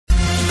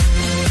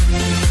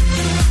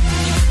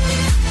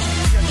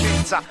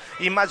Piacenza,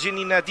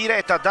 immagini in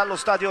diretta dallo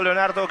stadio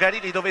Leonardo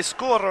Garilli dove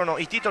scorrono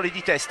i titoli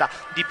di testa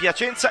di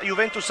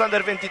Piacenza-Juventus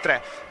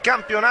U23,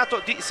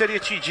 campionato di Serie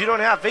C,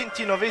 Girone A,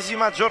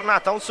 29esima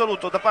giornata. Un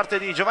saluto da parte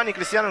di Giovanni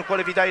Cristiano, il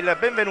quale vi dà il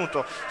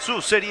benvenuto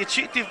su Serie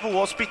C TV,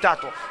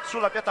 ospitato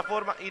sulla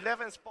piattaforma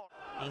 11 Sport.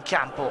 In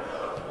campo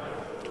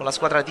con la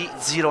squadra di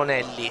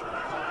Zironelli.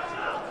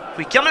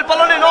 Qui chiama il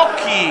pallone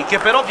Nocchi, che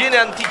però viene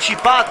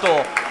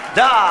anticipato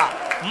da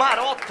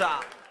Marotta.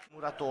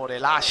 Muratore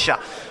lascia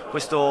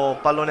questo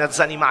pallone a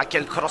Zanimacchia,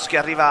 il cross che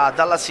arriva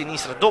dalla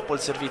sinistra dopo il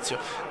servizio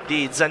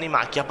di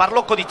Zanimacchia.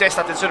 Barlocco di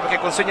testa, attenzione perché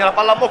consegna la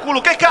palla a Mokulu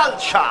che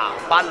calcia,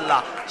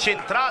 palla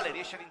centrale,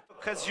 riesce a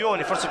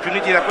occasioni forse più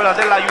nitida quella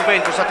della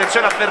Juventus.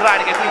 Attenzione a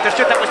Ferrari che qui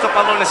intercetta questo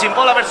pallone, si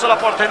invola verso la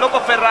porta, il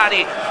loco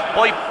Ferrari,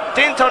 poi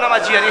tenta una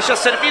magia, riesce a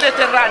servire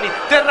Terrani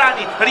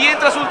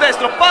rientra sul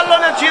destro,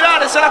 pallone a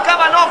girare, se la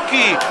cava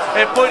Nocchi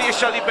e poi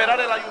riesce a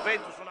liberare la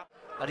Juventus.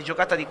 La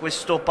rigiocata di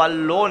questo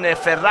pallone,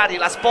 Ferrari,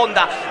 la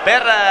sponda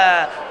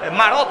per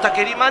Marotta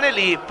che rimane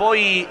lì,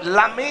 poi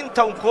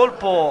lamenta un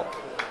colpo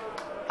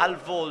al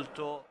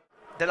volto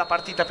della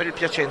partita per il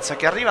Piacenza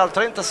che arriva al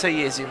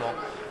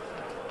 36esimo.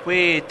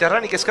 Qui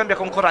Terrani che scambia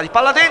con Corradi,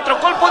 palla dentro,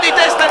 colpo di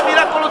testa, il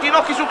miracolo di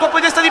Nocchi sul colpo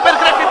di testa di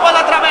Pergreffi, poi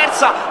la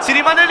traversa, si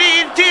rimane lì,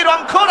 il tiro,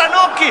 ancora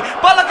Nocchi,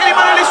 palla che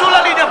rimane lì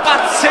sulla linea,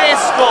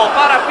 pazzesco,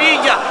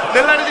 parapiglia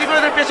nell'area di rigore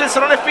del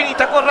Piacenza, non è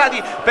finita,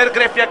 Corradi,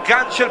 Pergreffi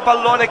aggancia il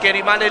pallone che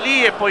rimane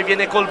lì e poi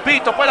viene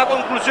colpito, poi la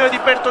conclusione di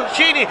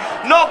Bertoncini,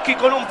 Nocchi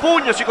con un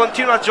pugno, si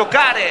continua a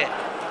giocare,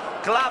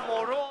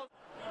 clamoroso,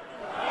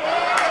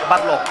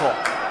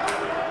 Barlocco.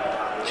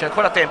 C'è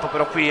ancora tempo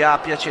però qui a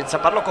Piacenza,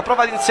 Barlocco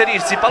prova ad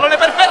inserirsi, pallone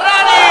per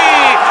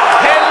Ferrari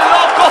e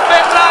loco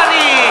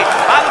Ferrari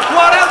al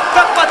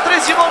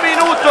 44esimo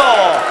minuto,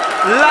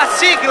 la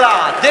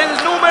sigla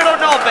del numero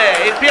 9,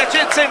 il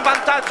Piacenza in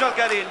vantaggio al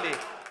Garilli.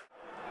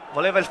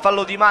 Voleva il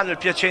fallo di mano il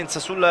Piacenza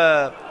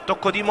sul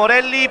tocco di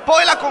Morelli,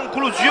 poi la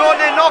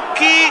conclusione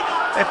Nocchi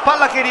e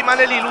palla che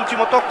rimane lì,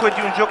 l'ultimo tocco è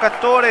di un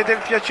giocatore del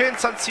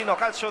Piacenza, anzi no,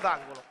 calcio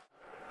d'angolo.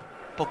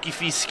 Pochi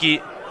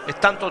fischi e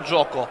tanto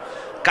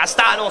gioco.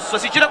 Castanos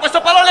si gira questo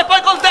pallone e poi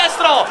col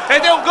destro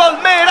ed è un gol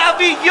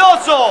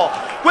meraviglioso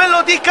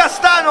quello di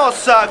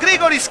Castanos,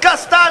 Grigoris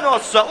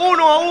Castanos,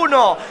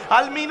 1-1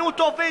 al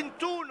minuto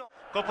 21.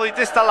 Colpo di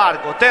testa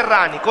largo,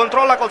 Terrani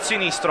controlla col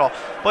sinistro,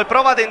 poi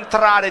prova ad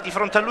entrare di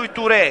fronte a lui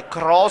Touré,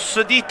 cross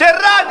di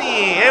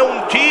Terrani e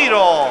un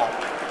tiro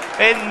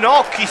e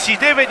Nocchi si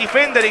deve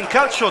difendere in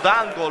calcio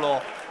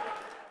d'angolo.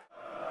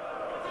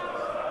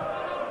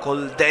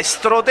 Col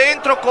destro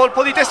dentro,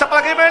 colpo di testa,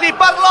 palla che viene lì,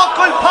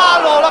 Barlocco, il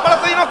palo, la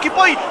parata di Nocchi,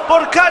 poi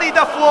Porcari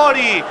da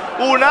fuori,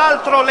 un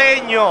altro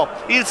legno,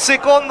 il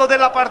secondo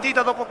della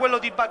partita dopo quello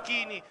di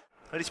Bacchini.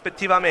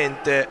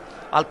 Rispettivamente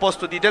al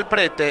posto di Del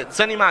Prete,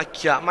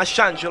 Zanimacchia,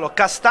 Masciangelo,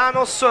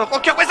 Castanos,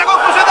 occhio a questa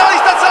conclusione dalla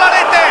distanza alla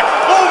rete,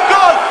 un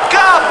gol,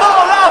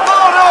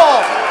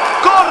 capolavoro!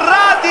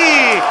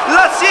 Corradi,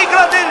 la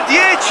sigla del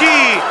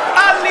 10,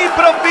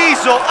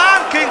 all'improvviso,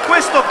 anche in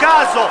questo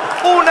caso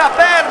una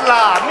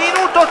perla,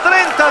 minuto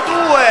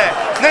 32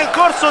 nel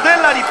corso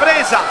della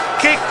ripresa,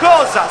 che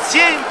cosa si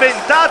è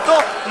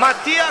inventato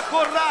Mattia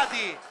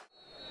Corradi?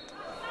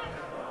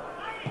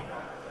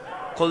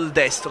 Col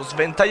destro,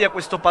 sventaglia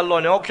questo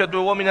pallone, occhio a due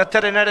uomini a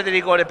terra in area di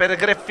rigore,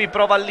 Pergreffi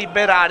prova a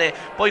liberare,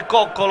 poi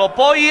Coccolo,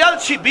 poi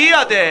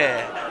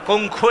Alcibiade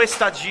con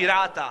questa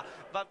girata.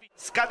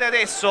 Scade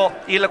adesso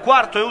il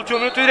quarto e ultimo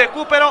minuto di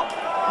recupero,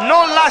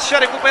 non lascia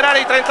recuperare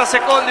i 30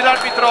 secondi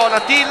l'arbitro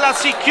Natilla,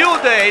 si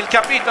chiude il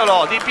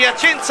capitolo di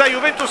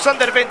Piacenza-Juventus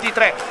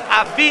U23,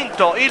 ha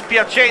vinto il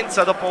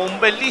Piacenza dopo un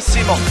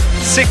bellissimo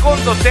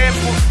secondo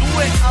tempo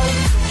 2-1.